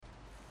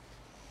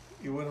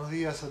Y buenos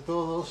días a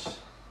todos.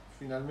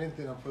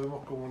 Finalmente nos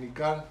podemos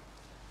comunicar.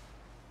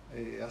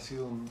 Ha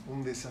sido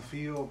un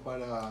desafío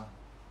para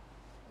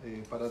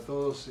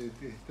todos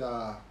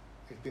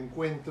este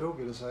encuentro,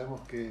 que lo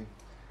sabemos que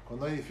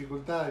cuando hay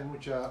dificultad hay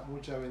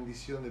mucha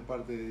bendición de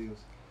parte de Dios.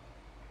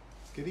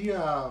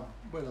 Quería,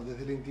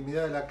 desde la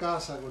intimidad de la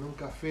casa, con un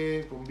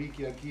café, con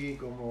Vicky aquí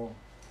como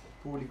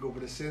público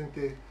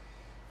presente,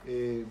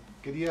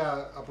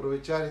 quería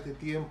aprovechar este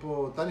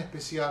tiempo tan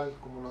especial,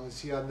 como nos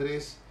decía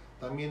Andrés,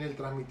 también él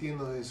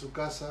transmitiendo desde su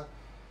casa,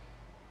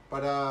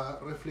 para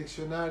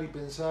reflexionar y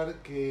pensar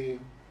que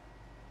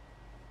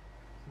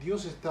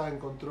Dios está en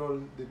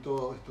control de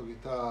todo esto que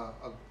está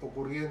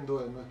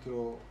ocurriendo en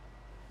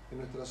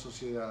nuestra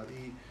sociedad.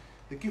 Y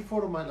de qué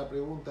forma, la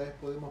pregunta es,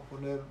 podemos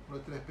poner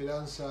nuestra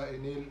esperanza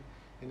en Él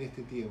en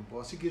este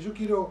tiempo. Así que yo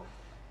quiero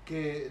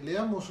que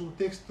leamos un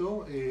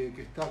texto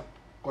que está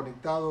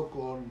conectado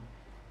con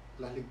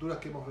las lecturas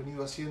que hemos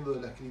venido haciendo de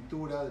la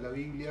Escritura, de la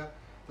Biblia,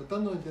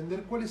 tratando de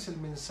entender cuál es el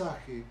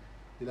mensaje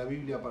de la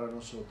Biblia para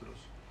nosotros.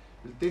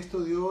 El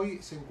texto de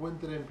hoy se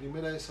encuentra en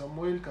 1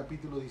 Samuel,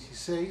 capítulo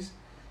 16,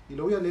 y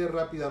lo voy a leer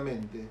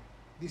rápidamente.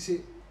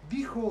 Dice: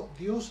 dijo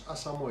Dios a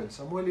Samuel.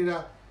 Samuel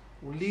era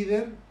un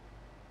líder,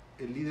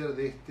 el líder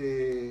de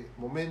este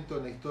momento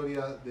en la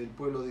historia del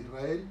pueblo de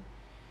Israel,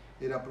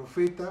 era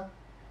profeta,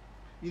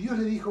 y Dios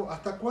le dijo: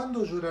 ¿hasta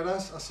cuándo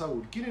llorarás a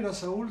Saúl? ¿Quién era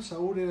Saúl?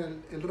 Saúl era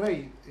el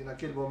rey en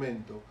aquel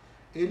momento.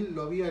 Él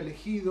lo había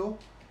elegido,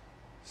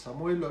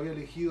 Samuel lo había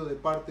elegido de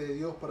parte de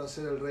Dios para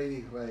ser el rey de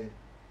Israel.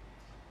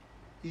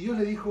 Y Dios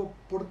le dijo: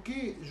 ¿por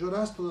qué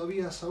llorás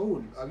todavía a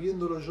Saúl,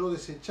 habiéndolo yo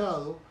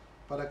desechado,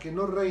 para que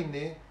no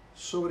reine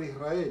sobre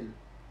Israel?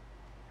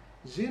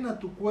 Llena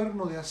tu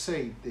cuerno de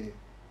aceite.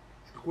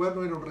 El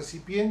cuerno era un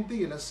recipiente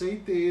y el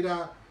aceite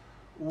era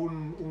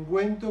un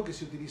ungüento que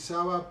se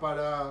utilizaba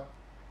para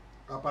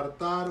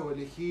apartar o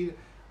elegir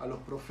a los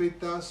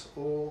profetas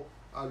o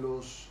a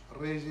los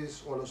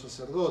reyes o a los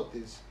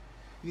sacerdotes.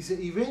 Dice: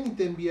 y ven y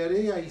te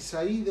enviaré a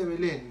Isaí de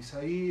Belén.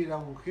 Isaí era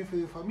un jefe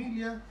de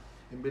familia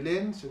en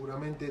Belén,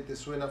 seguramente te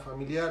suena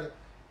familiar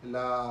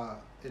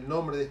el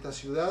nombre de esta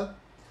ciudad,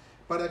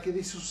 para que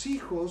de sus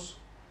hijos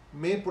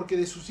porque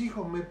de sus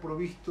hijos me he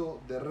provisto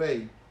de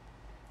rey.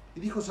 Y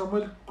dijo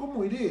Samuel: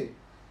 ¿cómo iré?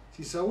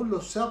 Si Saúl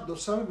lo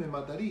sabe, me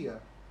mataría.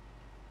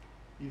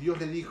 Y Dios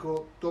le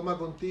dijo: toma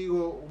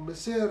contigo un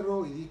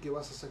becerro y di que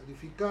vas a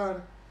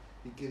sacrificar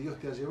y que Dios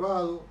te ha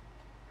llevado.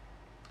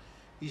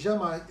 Y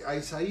llama a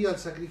Isaí al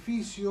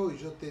sacrificio, y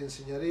yo te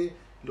enseñaré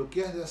lo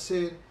que has de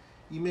hacer,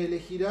 y me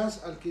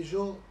elegirás al que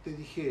yo te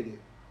dijere.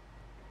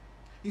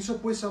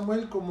 Hizo pues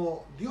Samuel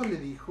como Dios le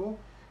dijo,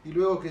 y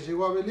luego que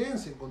llegó a Belén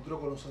se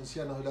encontró con los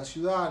ancianos de la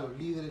ciudad, los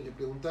líderes le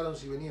preguntaron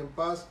si venía en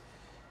paz,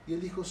 y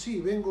él dijo: sí,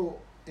 vengo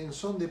en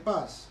son de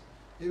paz,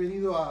 he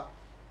venido a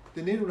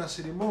tener una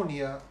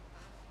ceremonia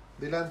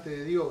delante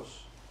de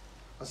Dios,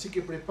 así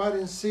que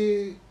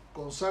prepárense,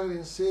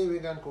 conságrense,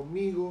 vengan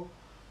conmigo.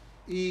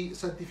 Y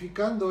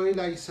santificando él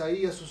a Isaí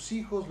y a sus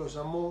hijos, los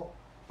llamó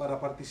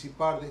para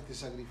participar de este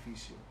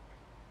sacrificio.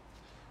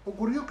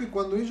 Ocurrió que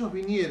cuando ellos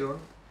vinieron,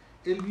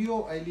 él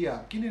vio a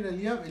Eliab. ¿Quién era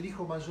Eliab? El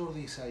hijo mayor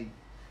de Isaí.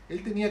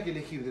 Él tenía que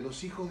elegir, de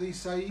los hijos de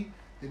Isaí,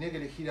 tenía que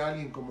elegir a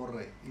alguien como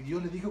rey. Y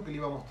Dios le dijo que le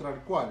iba a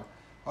mostrar cuál.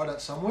 Ahora,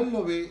 Samuel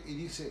lo ve y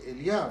dice: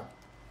 Eliab,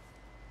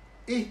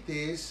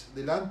 este es,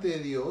 delante de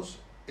Dios,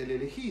 el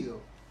elegido.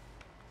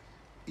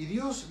 Y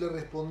Dios le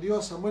respondió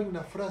a Samuel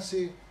una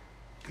frase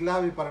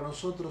clave para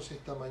nosotros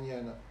esta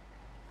mañana: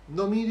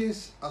 no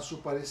mires a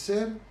su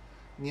parecer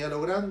ni a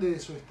lo grande de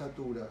su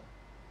estatura,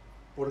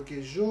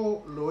 porque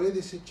yo lo he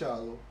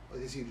desechado,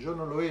 es decir, yo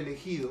no lo he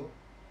elegido,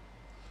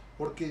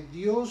 porque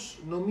Dios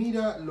no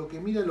mira lo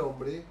que mira el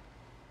hombre,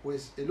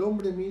 pues el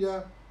hombre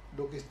mira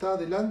lo que está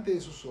delante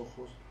de sus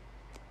ojos,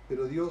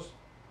 pero Dios...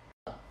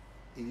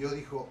 Y Dios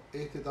dijo: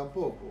 este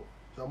tampoco.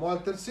 Llamó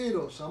al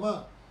tercero,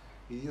 Samá,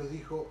 y Dios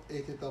dijo: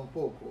 este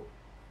tampoco.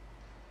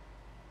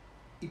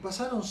 Y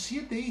pasaron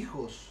 7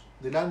 hijos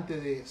delante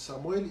de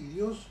Samuel, y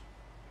Dios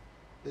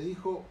le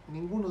dijo: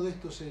 ninguno de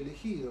estos he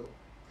elegido.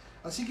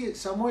 Así que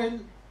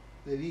Samuel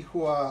le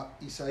dijo a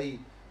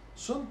Isaí: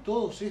 ¿son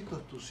todos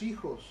estos tus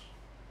hijos?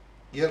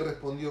 Y él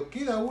respondió: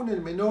 queda aún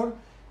el menor,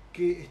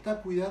 que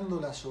está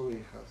cuidando las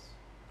ovejas.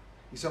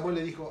 Y Samuel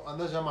le dijo: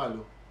 anda,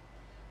 llámalo.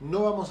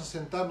 No vamos a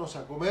sentarnos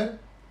a comer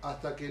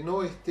hasta que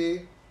no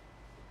esté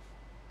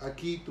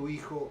aquí tu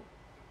hijo.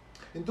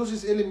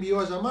 Entonces él envió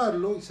a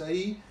llamarlo,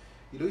 Isaí,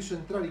 y lo hizo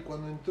entrar, y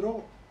cuando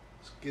entró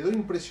quedó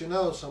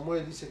impresionado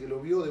Samuel, dice que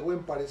lo vio de buen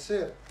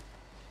parecer.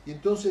 Y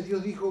entonces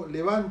Dios dijo: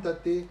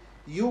 levántate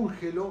y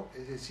úngelo,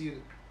 es decir,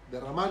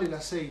 derramar el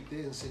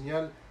aceite en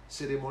señal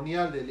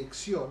ceremonial de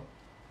elección,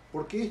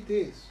 porque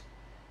este es.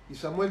 Y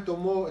Samuel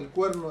tomó el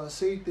cuerno de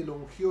aceite, lo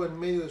ungió en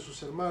medio de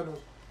sus hermanos,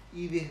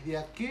 y desde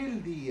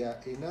aquel día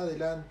en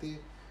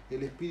adelante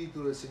el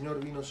Espíritu del Señor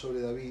vino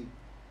sobre David.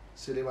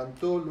 Se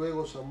levantó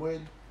luego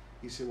Samuel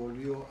y se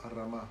volvió a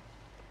Ramá.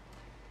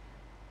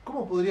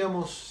 ¿Cómo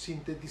podríamos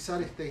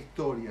sintetizar esta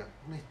historia?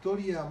 Una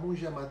historia muy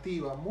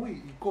llamativa, muy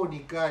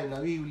icónica en la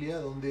Biblia,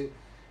 donde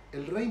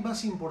el rey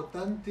más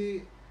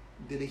importante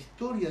de la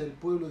historia del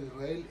pueblo de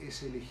Israel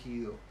es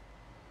elegido.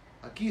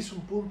 Aquí es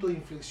un punto de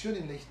inflexión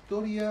en la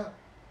historia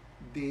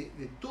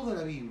de toda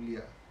la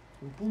Biblia,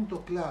 un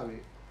punto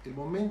clave, el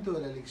momento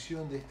de la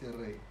elección de este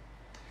rey.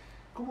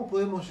 ¿Cómo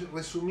podemos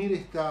resumir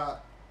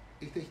esta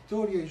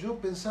historia? Yo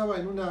pensaba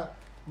en una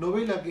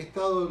novela que he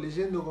estado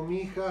leyendo con mi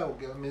hija, o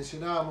que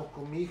mencionábamos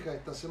con mi hija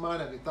esta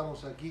semana, que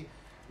estamos aquí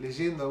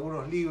leyendo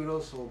algunos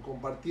libros o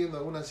compartiendo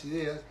algunas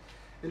ideas,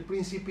 El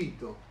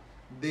Principito,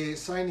 de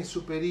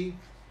Saint-Exupéry,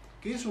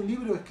 que es un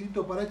libro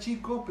escrito para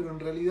chicos, pero en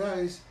realidad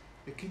es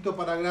escrito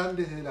para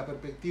grandes desde la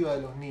perspectiva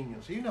de los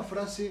niños. Hay una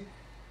frase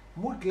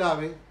muy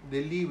clave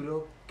del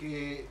libro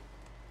que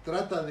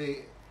trata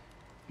de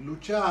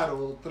luchar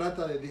o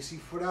trata de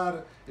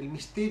descifrar el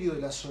misterio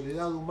de la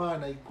soledad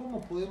humana y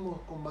cómo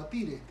podemos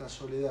combatir esta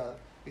soledad.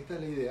 Esta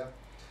es la idea.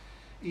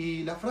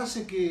 Y la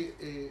frase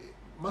que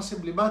más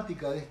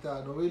emblemática de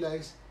esta novela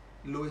es: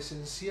 lo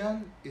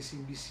esencial es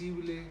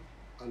invisible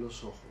a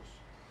los ojos.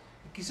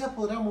 Y quizás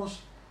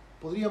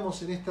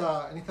podríamos en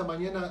esta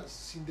mañana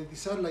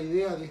sintetizar la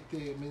idea de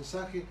este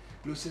mensaje: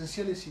 lo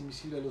esencial es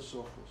invisible a los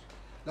ojos.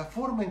 La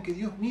forma en que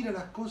Dios mira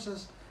las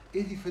cosas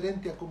es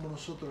diferente a cómo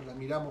nosotros las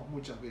miramos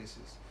muchas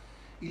veces.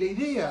 Y la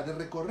idea de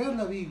recorrer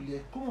la Biblia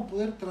es cómo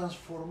poder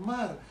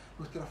transformar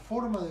nuestra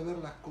forma de ver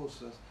las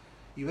cosas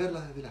y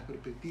verlas desde la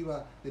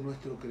perspectiva de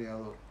nuestro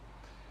Creador.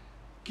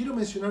 Quiero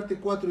mencionarte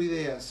 4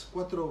 ideas,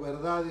 4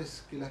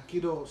 verdades que las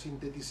quiero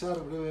sintetizar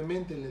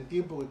brevemente en el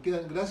tiempo que queda.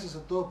 Gracias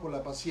a todos por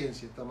la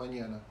paciencia esta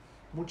mañana.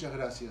 Muchas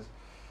gracias.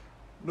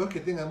 No es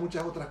que tengan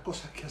muchas otras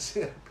cosas que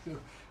hacer, pero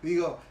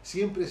digo,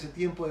 siempre ese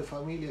tiempo de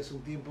familia es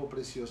un tiempo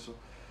precioso.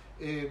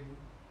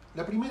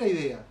 La primera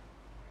idea: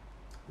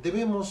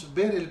 debemos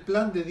ver el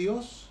plan de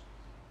Dios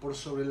por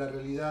sobre la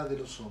realidad de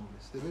los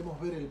hombres. Debemos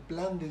ver el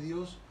plan de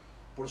Dios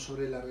por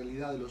sobre la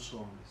realidad de los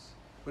hombres.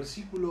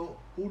 Versículo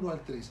 1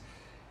 al 3.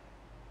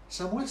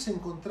 Samuel se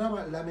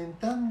encontraba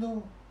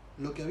lamentando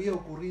lo que había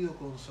ocurrido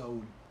con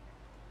Saúl.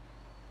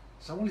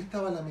 Samuel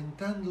estaba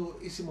lamentando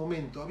ese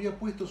momento, había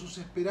puesto sus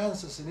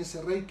esperanzas en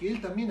ese rey que él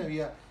también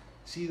había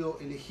sido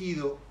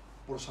elegido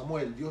por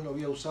Samuel. Dios lo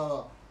había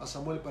usado a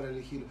Samuel para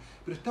elegirlo,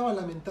 pero estaba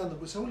lamentando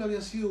porque Saúl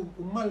había sido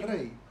un mal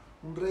rey,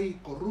 un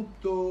rey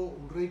corrupto,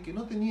 un rey que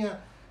no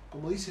tenía,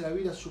 como dice la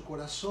Biblia, su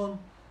corazón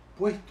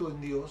puesto en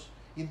Dios,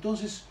 y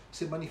entonces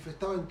se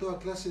manifestaba en toda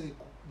clase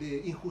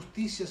de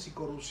injusticias y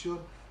corrupción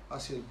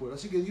hacia el pueblo.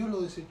 Así que Dios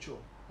lo desechó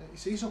y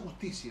se hizo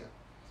justicia.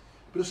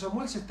 Pero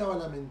Samuel se estaba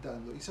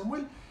lamentando, y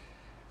Samuel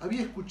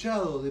había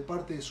escuchado de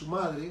parte de su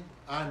madre,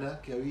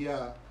 Ana, que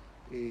había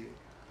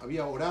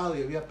orado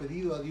y había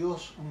pedido a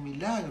Dios un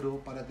milagro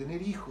para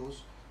tener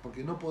hijos,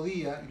 porque no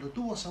podía, y lo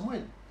tuvo a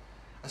Samuel.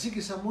 Así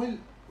que Samuel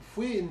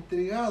fue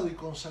entregado y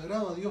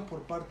consagrado a Dios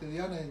por parte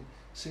de Ana en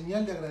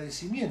señal de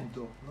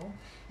agradecimiento, ¿no?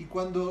 Y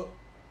cuando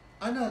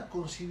Ana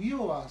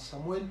concibió a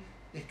Samuel,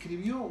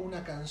 escribió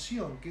una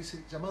canción que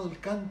es llamado el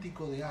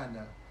Cántico de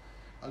Ana.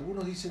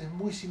 Algunos dicen es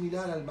muy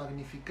similar al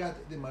Magnificat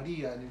de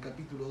María en el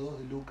capítulo 2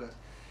 de Lucas.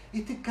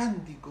 Este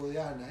cántico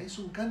de Ana es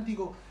un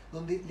cántico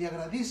donde le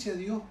agradece a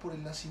Dios por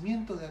el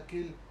nacimiento de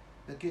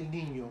aquel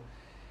niño,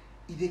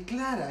 y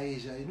declara a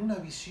ella en una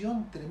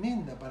visión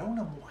tremenda para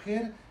una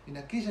mujer en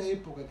aquella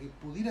época que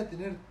pudiera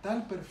tener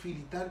tal perfil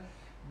y tal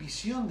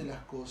visión de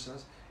las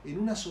cosas en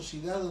una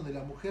sociedad donde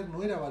la mujer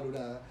no era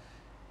valorada.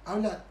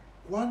 Habla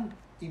cuán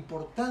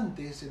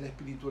importante es en la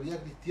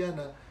espiritualidad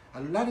cristiana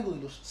a lo largo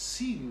de los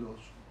siglos,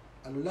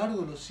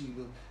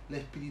 la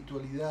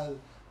espiritualidad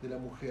de la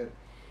mujer.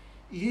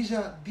 Y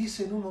ella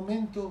dice en un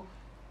momento,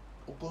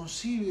 o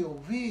concibe, o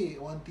ve,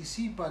 o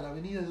anticipa la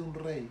venida de un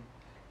rey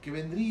que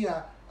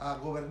vendría a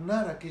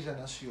gobernar aquella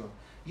nación.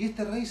 Y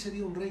este rey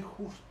sería un rey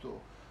justo,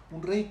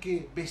 un rey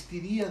que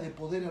vestiría de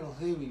poder a los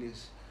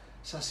débiles,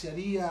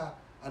 saciaría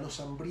a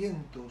los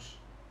hambrientos,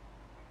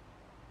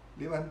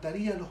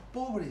 levantaría a los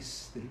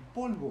pobres del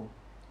polvo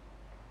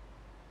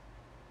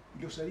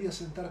y los haría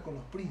sentar con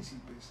los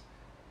príncipes.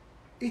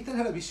 Esta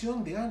era la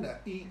visión de Ana,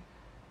 y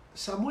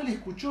Samuel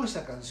escuchó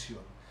esa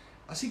canción.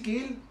 Así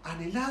que él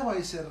anhelaba a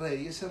ese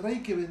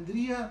rey que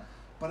vendría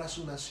para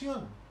su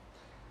nación.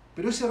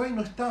 Pero ese rey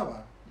no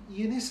estaba,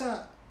 y en ese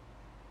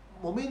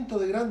momento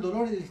de gran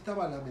dolor él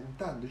estaba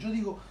lamentando. Yo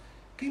digo,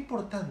 qué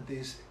importante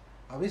es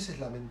a veces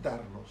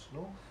lamentarnos,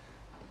 ¿no?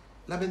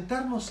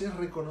 Lamentarnos es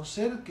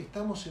reconocer que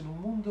estamos en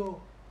un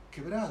mundo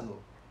quebrado,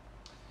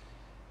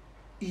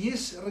 y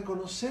es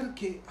reconocer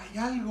que hay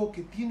algo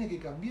que tiene que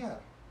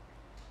cambiar.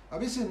 A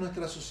veces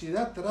nuestra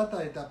sociedad trata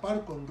de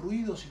tapar con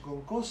ruidos y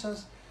con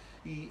cosas,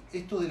 y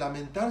esto de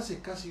lamentarse es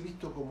casi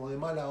visto como de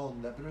mala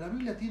onda, pero la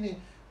Biblia tiene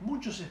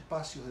muchos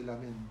espacios de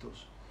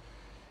lamentos.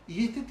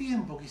 Y este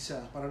tiempo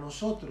quizás para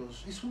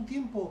nosotros es un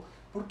tiempo,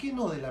 ¿por qué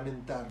no de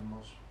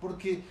lamentarnos?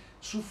 Porque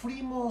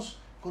sufrimos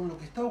con lo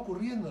que está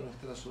ocurriendo en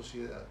nuestra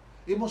sociedad.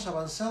 Hemos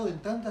avanzado en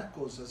tantas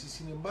cosas y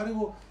sin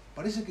embargo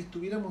parece que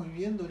estuviéramos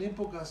viviendo en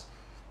épocas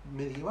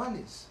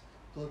medievales,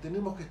 donde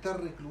tenemos que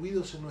estar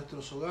recluidos en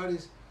nuestros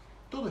hogares.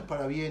 Todo es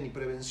para bien y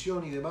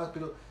prevención y demás,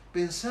 pero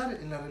pensar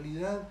en la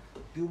realidad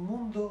de un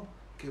mundo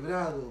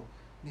quebrado,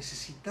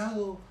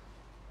 necesitado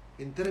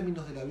en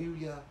términos de la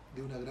Biblia,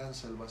 de una gran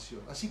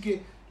salvación. Así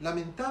que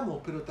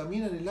lamentamos, pero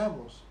también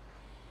anhelamos.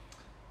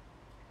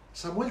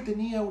 Samuel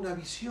tenía una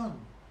visión,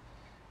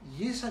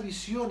 y esa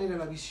visión era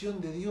la visión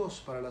de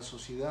Dios para la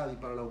sociedad y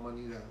para la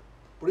humanidad.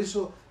 Por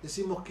eso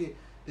decimos que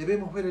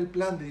debemos ver el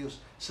plan de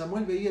Dios.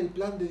 Samuel veía el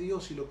plan de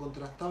Dios y lo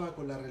contrastaba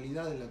con la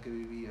realidad en la que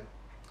vivía.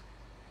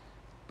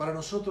 Para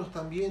nosotros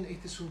también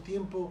este es un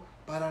tiempo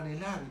para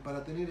anhelar y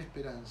para tener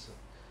esperanza,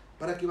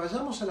 para que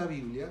vayamos a la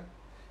Biblia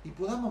y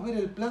podamos ver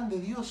el plan de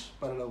Dios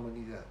para la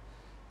humanidad,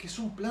 que es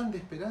un plan de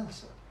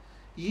esperanza.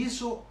 Y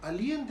eso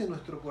aliente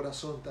nuestro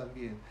corazón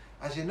también,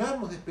 a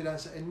llenarnos de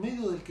esperanza en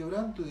medio del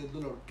quebranto y del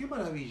dolor. ¡Qué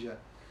maravilla!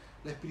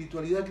 La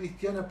espiritualidad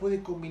cristiana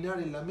puede combinar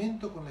el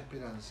lamento con la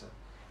esperanza.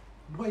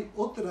 No hay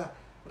otra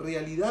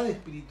realidad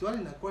espiritual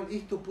en la cual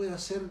esto pueda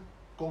ser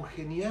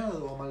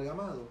congeniado o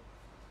amalgamado,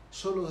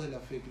 solo de la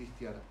fe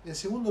cristiana. En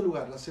segundo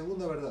lugar, la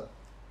segunda verdad.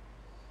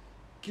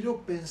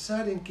 Quiero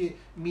pensar en que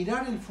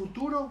mirar el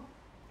futuro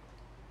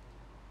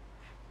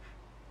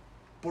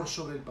por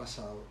sobre el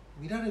pasado.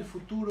 Mirar el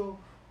futuro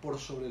por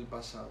sobre el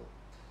pasado.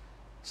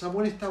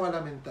 Samuel estaba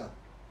lamentado,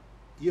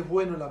 y es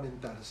bueno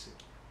lamentarse,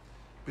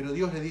 pero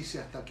Dios le dice: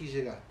 hasta aquí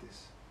llegaste.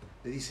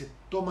 Le dice: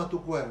 toma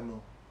tu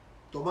cuerno,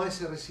 toma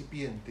ese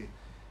recipiente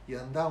y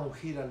anda a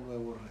ungir al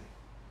nuevo rey.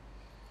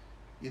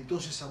 Y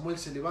entonces Samuel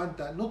se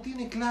levanta, no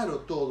tiene claro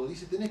todo,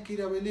 dice: tenés que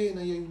ir a Belén,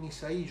 ahí hay un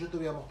Isaí, yo te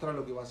voy a mostrar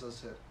lo que vas a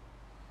hacer.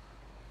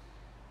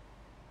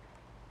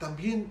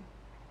 También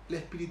la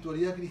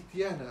espiritualidad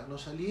cristiana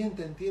nos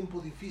alienta en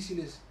tiempos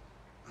difíciles,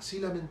 así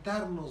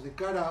lamentarnos de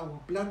cara a un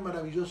plan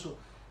maravilloso,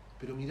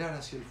 pero mirar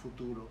hacia el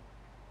futuro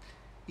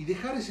y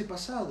dejar ese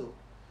pasado.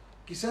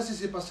 Quizás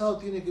ese pasado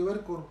tiene que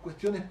ver con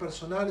cuestiones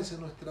personales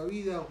en nuestra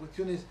vida o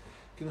cuestiones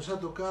que nos ha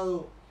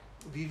tocado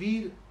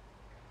vivir.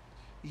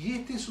 Y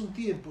este es un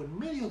tiempo en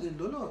medio del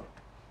dolor,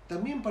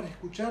 también para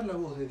escuchar la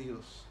voz de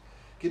Dios,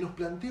 que nos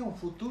plantea un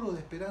futuro de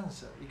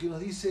esperanza y que nos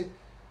dice: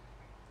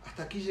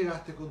 hasta aquí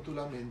llegaste con tu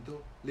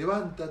lamento,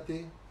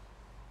 levántate,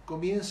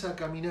 comienza a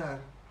caminar,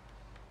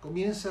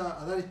 comienza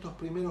a dar estos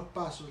primeros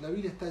pasos. La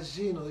Biblia está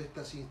lleno de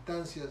estas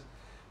instancias.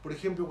 Por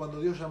ejemplo,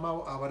 cuando Dios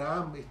llamó a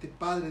Abraham, este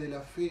padre de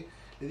la fe,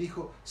 le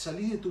dijo: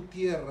 salí de tu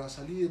tierra,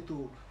 salí de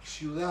tu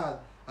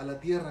ciudad a la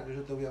tierra que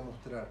yo te voy a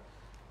mostrar.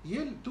 Y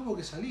él tuvo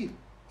que salir,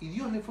 y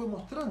Dios le fue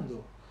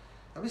mostrando.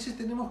 A veces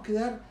tenemos que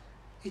dar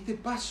este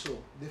paso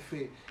de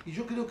fe. Y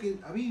yo creo que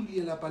la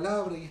Biblia, la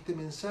palabra y este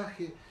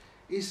mensaje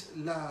es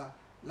la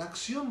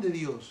acción de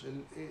Dios,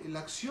 la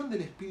acción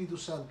del Espíritu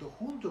Santo,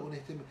 junto con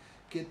este,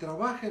 que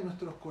trabaja en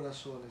nuestros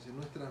corazones, en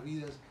nuestras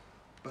vidas,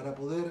 para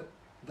poder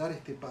dar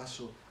este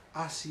paso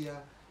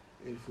hacia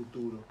el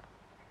futuro.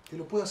 Que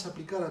lo puedas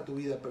aplicar a tu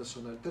vida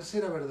personal.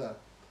 Tercera verdad,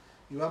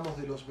 y vamos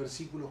de los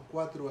versículos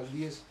 4 al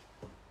 10.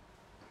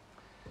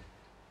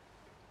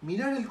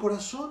 Mirar el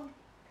corazón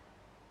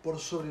por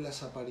sobre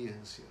las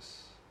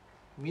apariencias.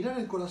 Mirar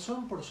el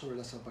corazón por sobre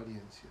las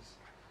apariencias.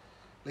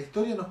 La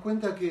historia nos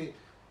cuenta que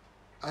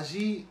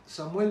allí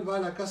Samuel va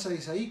a la casa de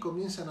Isaí,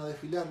 comienzan a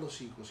desfilar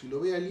los hijos, y lo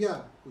ve a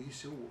Eliab, y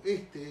dice: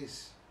 este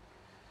es,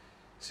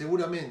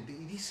 seguramente.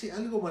 Y dice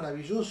algo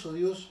maravilloso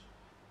Dios: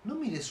 no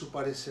mire su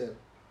parecer,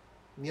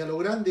 ni a lo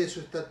grande de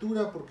su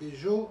estatura, porque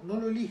yo no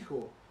lo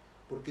elijo,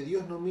 porque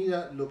Dios no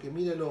mira lo que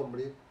mira el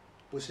hombre,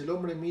 pues el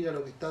hombre mira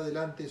lo que está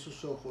delante de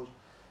sus ojos,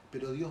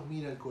 pero Dios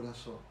mira el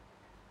corazón.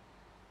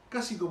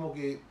 Casi como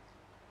que,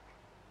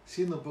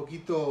 siendo un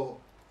poquito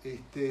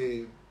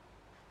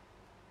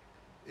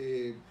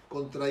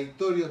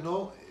contradictorios,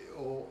 ¿no?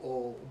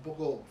 O un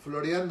poco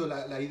floreando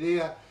la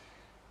idea,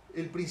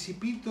 el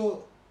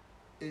Principito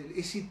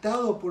es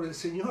citado por el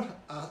Señor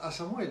a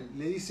Samuel.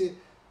 Le dice: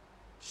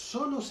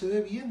 solo se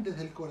ve bien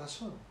desde el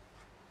corazón.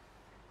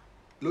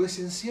 Lo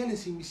esencial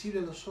es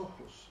invisible a los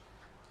ojos.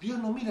 Dios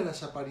no mira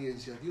las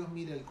apariencias, Dios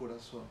mira el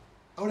corazón.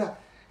 Ahora,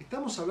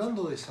 estamos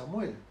hablando de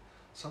Samuel.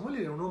 Samuel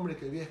era un hombre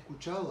que había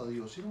escuchado a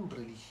Dios, era un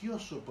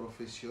religioso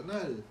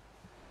profesional.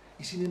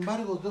 Y sin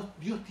embargo,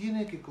 Dios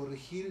tiene que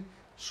corregir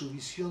su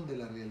visión de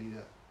la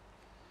realidad.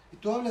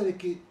 Esto habla de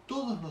que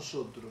todos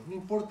nosotros, no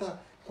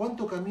importa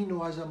cuánto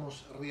camino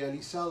hayamos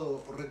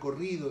realizado o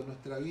recorrido en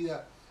nuestra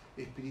vida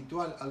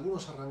espiritual,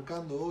 algunos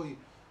arrancando hoy,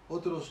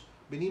 otros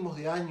venimos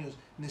de años,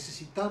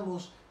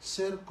 necesitamos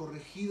ser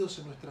corregidos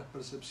en nuestra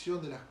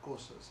percepción de las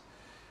cosas.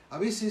 A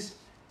veces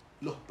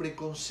los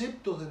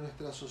preconceptos de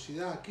nuestra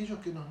sociedad, aquellos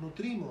que nos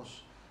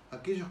nutrimos,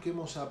 aquellos que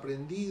hemos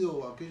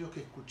aprendido, aquellos que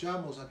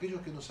escuchamos,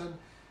 aquellos que nos han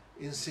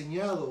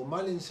enseñado o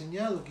mal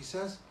enseñado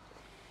quizás,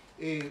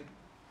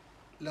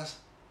 las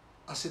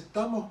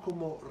aceptamos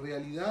como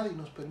realidad y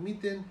nos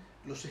permiten,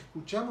 los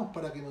escuchamos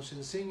para que nos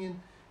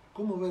enseñen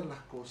cómo ver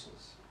las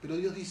cosas. Pero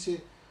Dios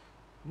dice: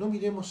 no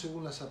miremos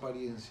según las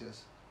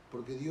apariencias,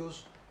 porque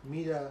Dios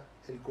mira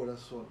el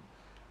corazón.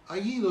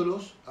 Hay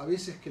ídolos a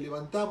veces que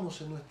levantamos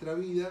en nuestra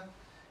vida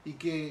y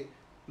que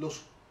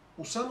los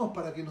usamos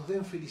para que nos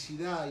den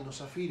felicidad y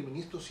nos afirmen.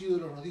 Y estos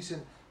ídolos nos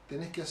dicen: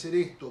 tenés que hacer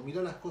esto,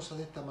 mirá las cosas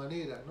de esta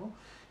manera, ¿no?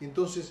 Y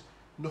entonces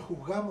nos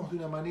juzgamos de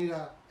una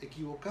manera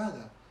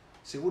equivocada,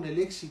 según el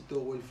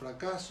éxito o el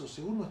fracaso,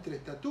 según nuestra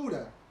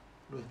estatura,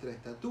 nuestra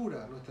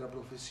estatura, nuestra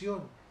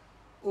profesión,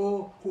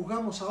 o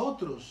juzgamos a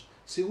otros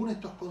según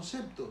estos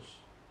conceptos,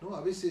 ¿no?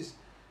 A veces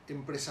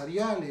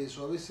empresariales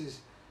o a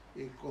veces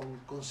con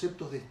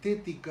conceptos de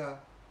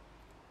estética,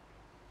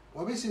 o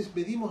a veces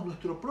medimos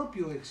nuestro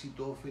propio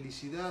éxito o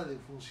felicidad en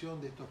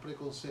función de estos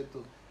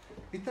preconceptos.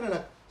 Esta era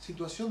la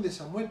situación de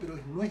Samuel, pero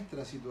es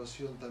nuestra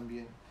situación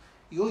también.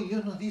 Y hoy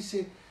Dios nos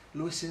dice,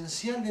 lo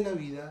esencial de la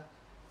vida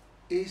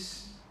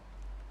es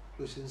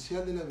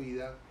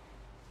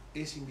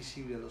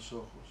invisible a los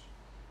ojos.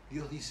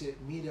 Dios dice,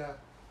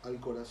 mira al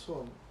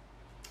corazón.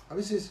 A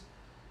veces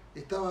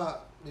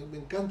me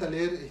encanta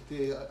leer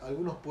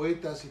algunos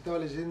poetas, y estaba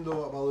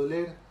leyendo a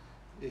Baudelaire,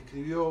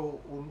 escribió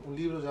un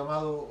libro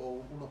llamado,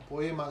 o unos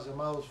poemas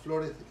llamados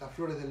Las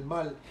flores del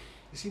mal.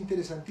 Es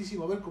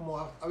interesantísimo ver cómo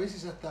a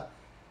veces hasta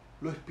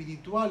lo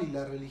espiritual y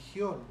la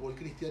religión o el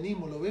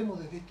cristianismo lo vemos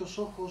desde estos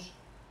ojos,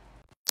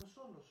 no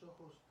son los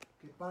ojos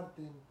que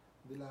parten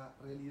de la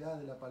realidad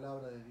de la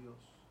palabra de Dios.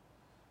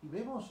 Y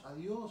vemos a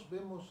Dios,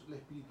 vemos la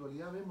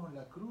espiritualidad, vemos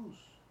la cruz.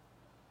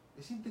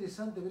 Es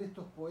interesante ver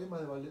estos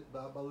poemas de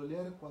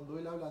Baudelaire cuando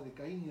él habla de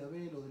Caín y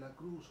Abel, o de la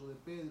cruz, o de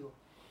Pedro.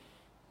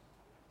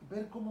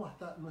 Ver cómo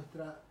hasta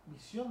nuestra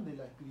visión de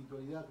la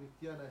espiritualidad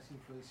cristiana es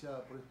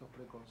influenciada por estos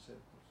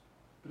preconceptos.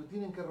 Pero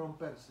tienen que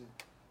romperse.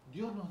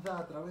 Dios nos da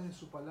a través de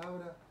su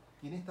palabra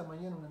y en esta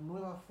mañana una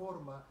nueva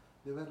forma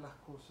de ver las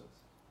cosas.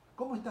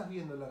 ¿Cómo estás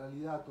viendo la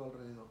realidad a tu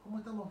alrededor? ¿Cómo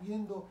estamos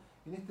viendo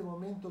en este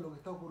momento lo que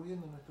está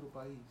ocurriendo en nuestro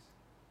país?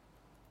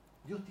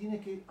 Dios tiene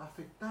que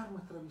afectar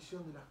nuestra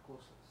visión de las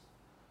cosas.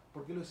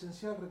 Porque lo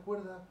esencial,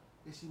 recuerda,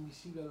 es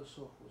invisible a los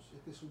ojos.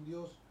 Este es un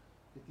Dios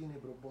que tiene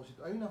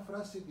propósito. Hay una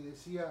frase que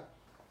decía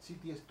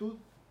City Stud,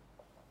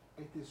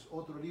 este es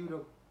otro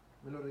libro,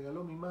 me lo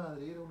regaló mi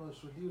madre, era uno de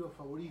sus libros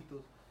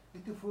favoritos.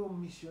 Este fue un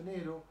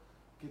misionero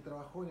que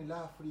trabajó en el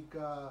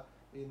África,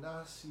 en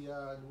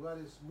Asia, en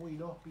lugares muy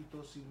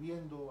inhóspitos,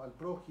 sirviendo al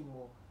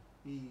prójimo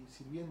y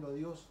sirviendo a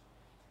Dios.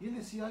 Y él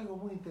decía algo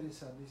muy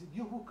interesante, dice,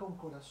 Dios busca un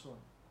corazón.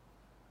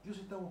 Dios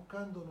está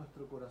buscando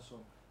nuestro corazón.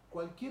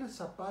 Cualquier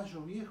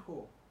zapallo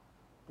viejo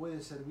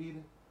puede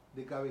servir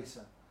de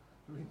cabeza.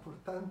 Lo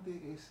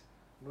importante es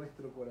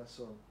nuestro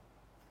corazón.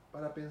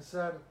 Para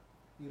pensar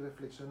y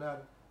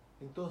reflexionar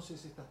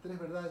entonces estas tres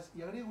verdades,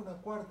 y agrego una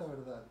cuarta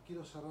verdad,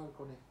 quiero cerrar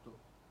con esto.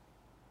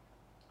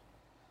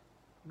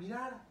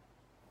 Mirar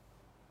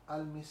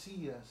al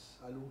Mesías,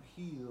 al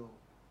ungido,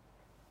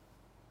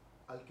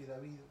 al que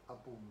David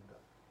apunta.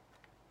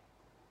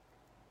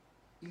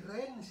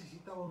 Israel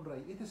necesitaba un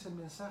rey. Este es el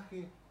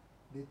mensaje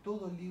de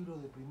todo el libro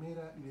de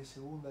Primera y de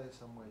Segunda de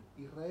Samuel.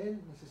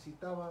 Israel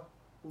necesitaba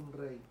un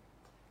rey.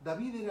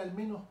 David era el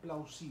menos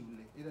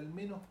plausible, era el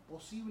menos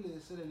posible de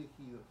ser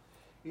elegido.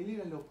 Él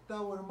era el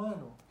octavo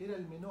hermano, era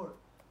el menor.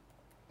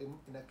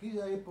 En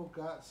aquella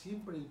época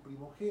siempre el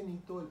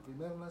primogénito, el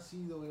primer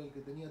nacido, era el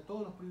que tenía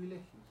todos los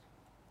privilegios.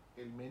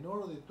 El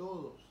menor de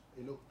todos,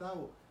 el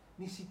octavo,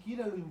 ni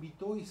siquiera lo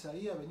invitó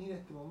Isaías a venir a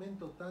este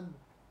momento tan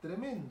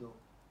tremendo.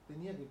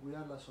 Tenía que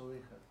cuidar las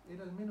ovejas,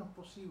 era el menos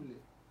posible.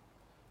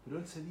 Pero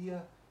él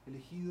sería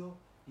elegido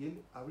y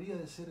él habría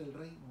de ser el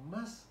rey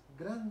más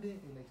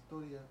grande en la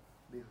historia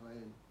de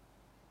Israel.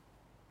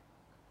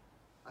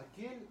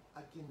 Aquel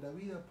a quien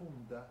David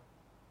apunta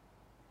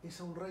es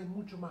a un rey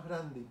mucho más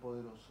grande y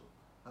poderoso,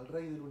 al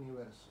rey del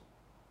universo.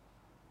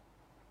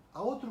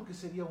 A otro que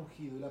sería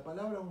ungido, y la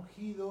palabra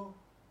ungido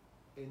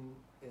en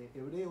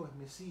hebreo es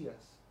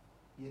Mesías,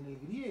 y en el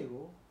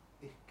griego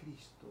es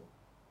Cristo.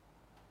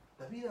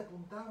 David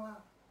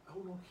apuntaba a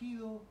un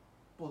ungido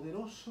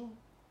poderoso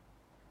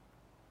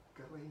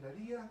que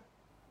reinaría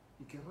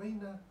y que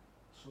reina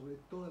sobre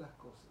todas las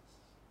cosas.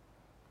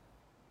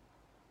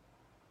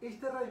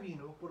 Este rey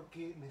vino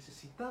porque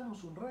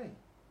necesitamos un rey.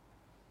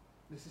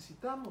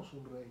 Necesitamos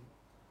un rey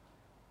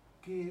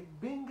que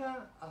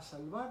venga a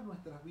salvar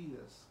nuestras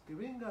vidas, que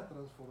venga a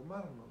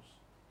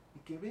transformarnos y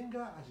que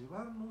venga a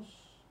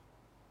llevarnos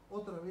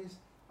otra vez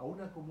a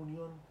una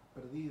comunión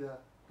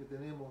perdida que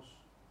tenemos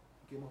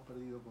y que hemos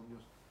perdido con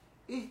Dios.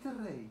 Este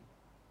rey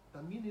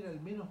también era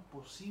el menos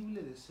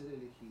posible de ser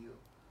elegido.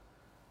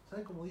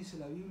 ¿Sabe cómo dice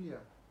la Biblia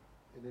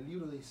en el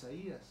libro de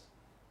Isaías?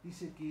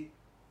 Dice que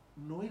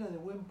no era de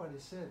buen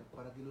parecer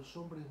para que los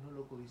hombres no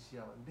lo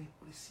codiciaban,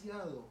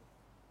 despreciado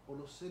por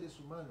los seres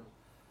humanos.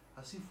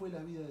 Así fue la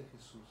vida de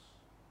Jesús.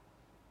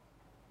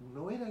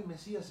 No era el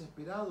Mesías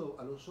esperado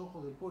a los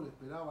ojos del pueblo,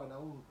 esperaban a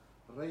un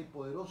rey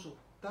poderoso,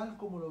 tal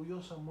como lo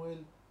vio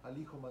Samuel al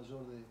hijo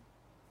mayor de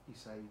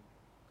Isaí.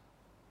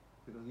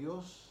 Pero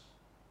Dios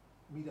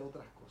mira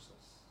otras cosas.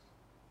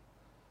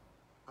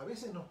 A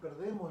veces nos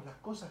perdemos las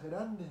cosas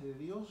grandes de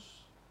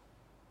Dios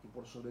y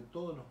por sobre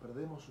todo nos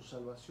perdemos su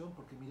salvación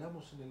porque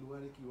miramos en el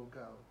lugar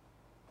equivocado.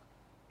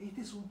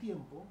 Este es un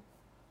tiempo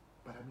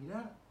para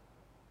mirar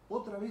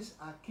otra vez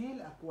a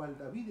aquel a cual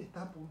David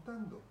está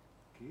apuntando,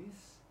 que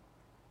es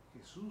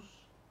Jesús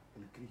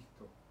el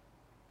Cristo.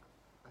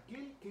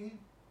 Aquel que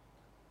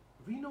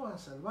vino a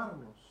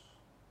salvarnos.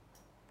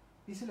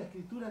 Dice la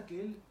Escritura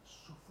que Él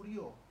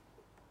sufrió.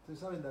 Ustedes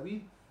saben,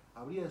 David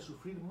habría de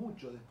sufrir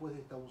mucho después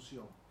de esta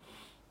unción.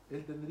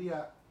 Él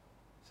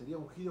sería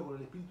ungido con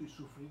el Espíritu y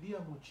sufriría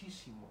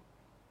muchísimo.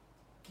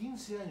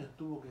 15 años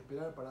tuvo que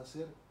esperar para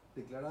ser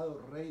declarado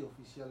rey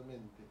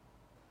oficialmente.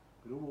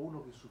 Pero hubo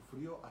uno que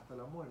sufrió hasta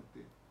la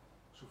muerte.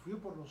 Sufrió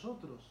por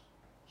nosotros,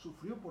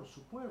 sufrió por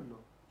su pueblo,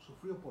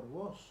 sufrió por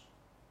vos,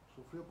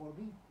 sufrió por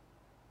mí.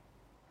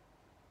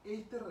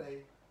 Este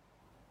rey,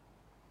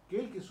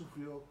 que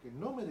sufrió, que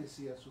no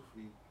merecía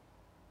sufrir,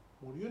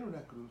 murió en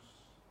una cruz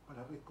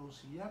para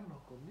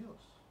reconciliarnos con Dios.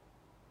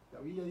 La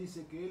Biblia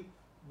dice que Él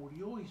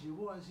murió y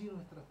llevó allí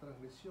nuestras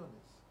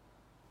transgresiones,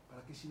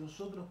 para que si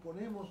nosotros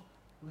ponemos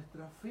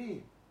nuestra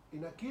fe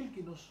en aquel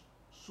que nos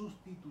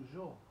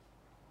sustituyó,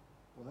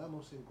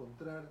 podamos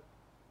encontrar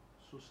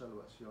su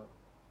salvación.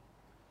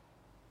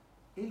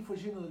 Él fue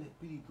lleno del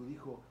Espíritu,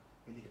 dijo,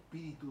 el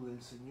Espíritu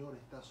del Señor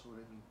está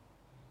sobre mí.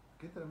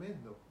 ¡Qué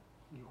tremendo!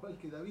 Igual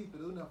que David,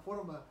 pero de una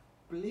forma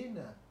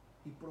plena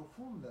y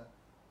profunda.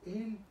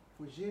 Él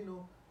fue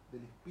lleno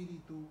del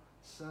Espíritu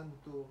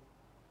Santo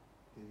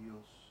de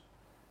Dios.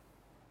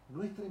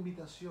 Nuestra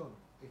invitación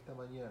esta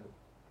mañana,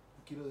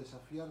 quiero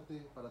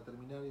desafiarte para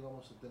terminar y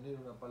vamos a tener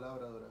una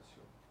palabra de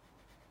oración,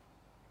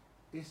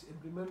 es en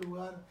primer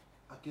lugar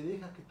a que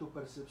dejas que tu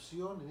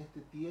percepción en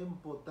este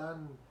tiempo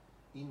tan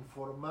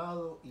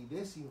informado y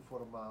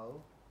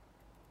desinformado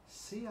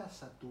sea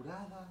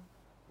saturada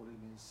por el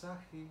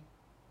mensaje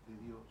de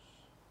Dios,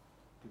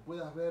 que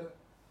puedas ver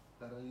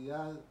la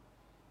realidad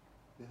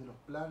desde los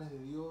planes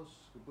de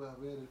Dios, que puedas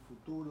ver el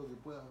futuro, que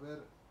puedas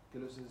ver que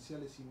lo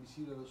esencial es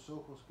invisible a los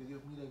ojos, que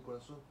Dios mira el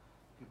corazón,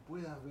 que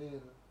puedas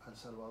ver al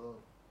Salvador.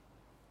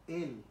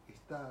 Él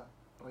está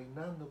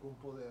reinando con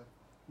poder.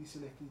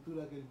 Dice la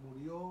Escritura que Él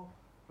murió,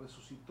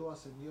 resucitó,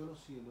 ascendió a los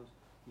cielos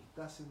y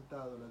está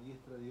sentado a la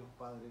diestra de Dios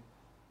Padre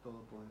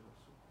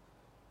Todopoderoso.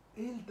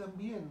 Él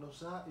también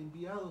nos ha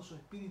enviado su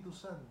Espíritu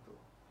Santo,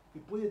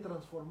 que puede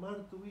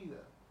transformar tu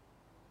vida.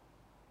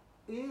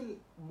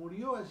 Él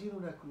murió allí en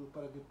una cruz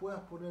para que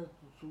puedas poner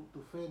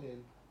tu fe en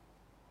Él,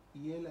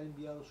 y Él ha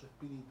enviado su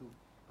Espíritu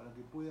para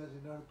que pueda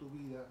llenar tu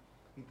vida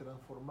y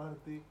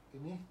transformarte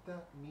en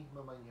esta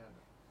misma mañana.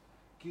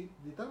 Que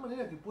de tal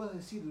manera que puedas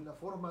decir de una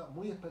forma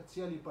muy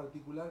especial y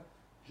particular,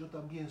 yo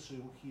también soy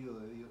ungido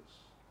de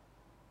Dios.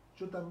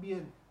 Yo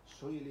también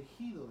soy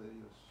elegido de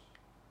Dios.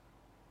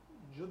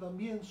 Yo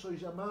también soy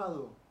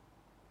llamado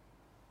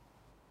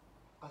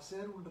a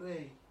ser un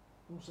rey,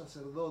 un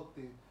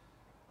sacerdote,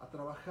 a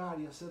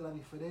trabajar y hacer la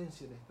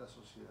diferencia en esta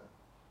sociedad.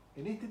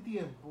 En este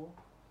tiempo,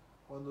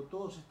 cuando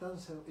todos están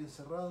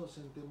encerrados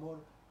en temor,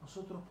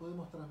 nosotros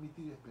podemos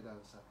transmitir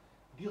esperanza.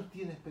 Dios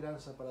tiene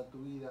esperanza para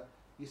tu vida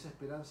y esa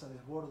esperanza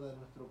desborda en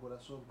nuestro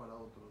corazón para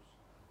otros.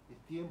 Es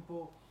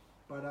tiempo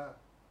para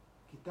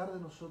quitar de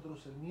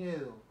nosotros el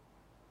miedo.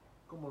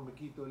 ¿Cómo me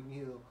quito el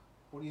miedo?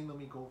 Poniendo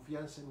mi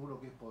confianza en uno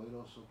que es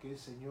poderoso, que es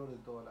Señor de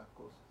todas las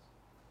cosas.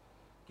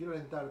 Quiero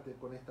alentarte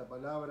con esta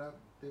palabra.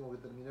 Tengo que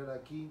terminar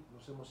aquí.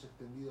 Nos hemos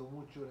extendido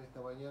mucho en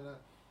esta mañana.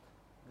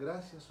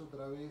 Gracias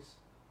otra vez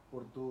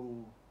por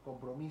tu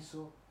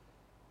compromiso.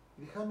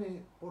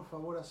 Déjame, por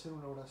favor, hacer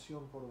una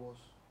oración por vos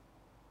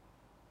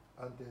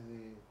antes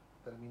de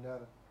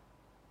terminar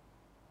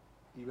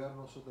y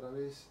vernos otra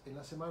vez. En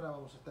la semana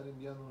vamos a estar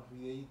enviando unos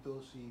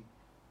videitos y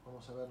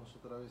vamos a vernos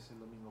otra vez el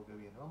domingo que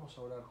viene. Vamos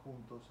a orar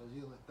juntos,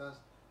 allí donde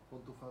estás,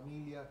 con tu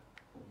familia.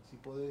 Si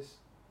podés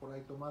por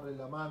ahí tomarle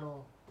la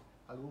mano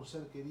a algún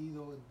ser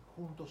querido,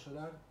 juntos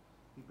orar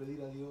y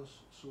pedir a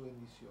Dios su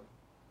bendición.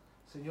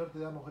 Señor, te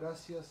damos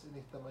gracias en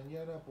esta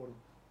mañana por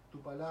tu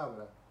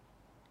palabra.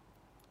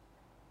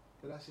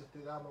 Gracias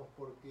te damos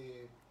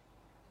porque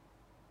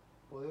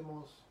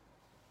podemos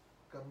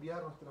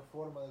cambiar nuestra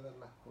forma de ver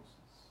las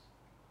cosas,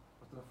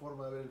 nuestra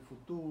forma de ver el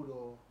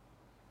futuro,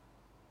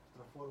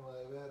 nuestra forma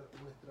de ver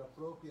nuestra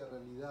propia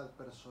realidad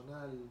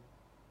personal.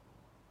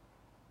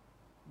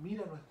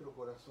 Mira nuestro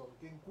corazón,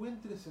 que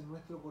encuentres en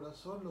nuestro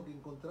corazón lo que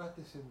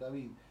encontraste en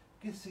David.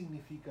 ¿Qué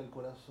significa el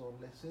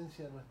corazón? La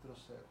esencia de nuestro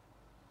ser,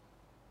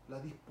 la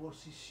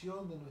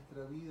disposición de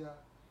nuestra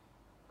vida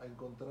a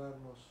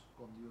encontrarnos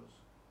con Dios.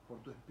 Por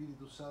tu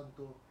Espíritu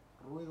Santo,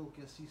 ruego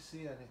que así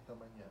sea en esta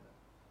mañana.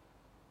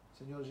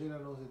 Señor,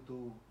 llénanos de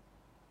tu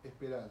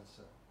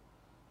esperanza.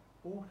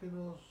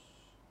 Úngenos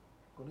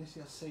con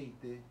ese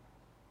aceite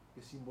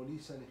que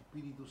simboliza el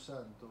Espíritu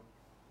Santo,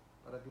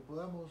 para que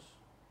podamos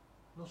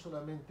no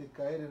solamente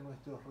caer en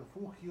nuestros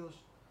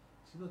refugios,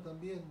 sino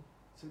también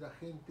ser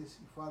agentes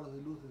y faros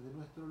de luz desde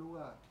nuestro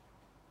lugar.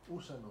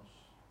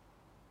 Úsanos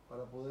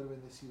para poder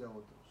bendecir a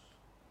otros.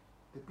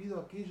 Te pido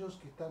a aquellos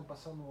que están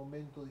pasando un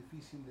momento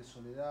difícil de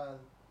soledad,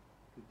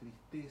 de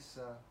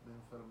tristeza, de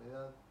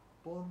enfermedad,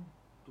 pon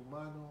tu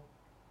mano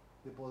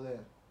de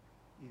poder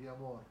y de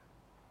amor,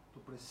 tu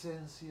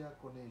presencia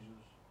con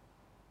ellos.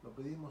 Lo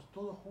pedimos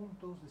todos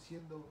juntos,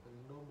 diciendo en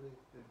el nombre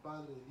del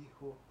Padre, del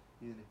Hijo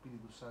y del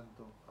Espíritu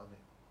Santo. Amén.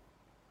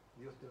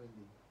 Dios te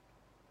bendiga.